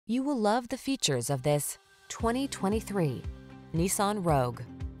You will love the features of this 2023 Nissan Rogue.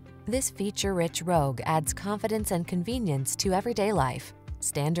 This feature-rich Rogue adds confidence and convenience to everyday life.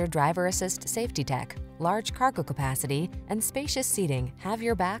 Standard driver assist safety tech, large cargo capacity, and spacious seating have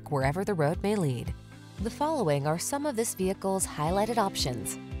your back wherever the road may lead. The following are some of this vehicle's highlighted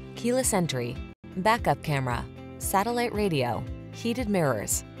options: keyless entry, backup camera, satellite radio, heated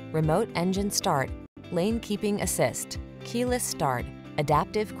mirrors, remote engine start, lane keeping assist, keyless start,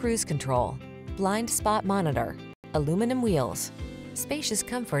 adaptive cruise control, blind spot monitor, aluminum wheels. Spacious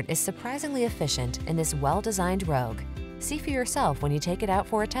comfort is surprisingly efficient in this well-designed Rogue. See for yourself when you take it out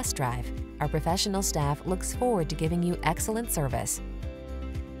for a test drive. Our professional staff looks forward to giving you excellent service.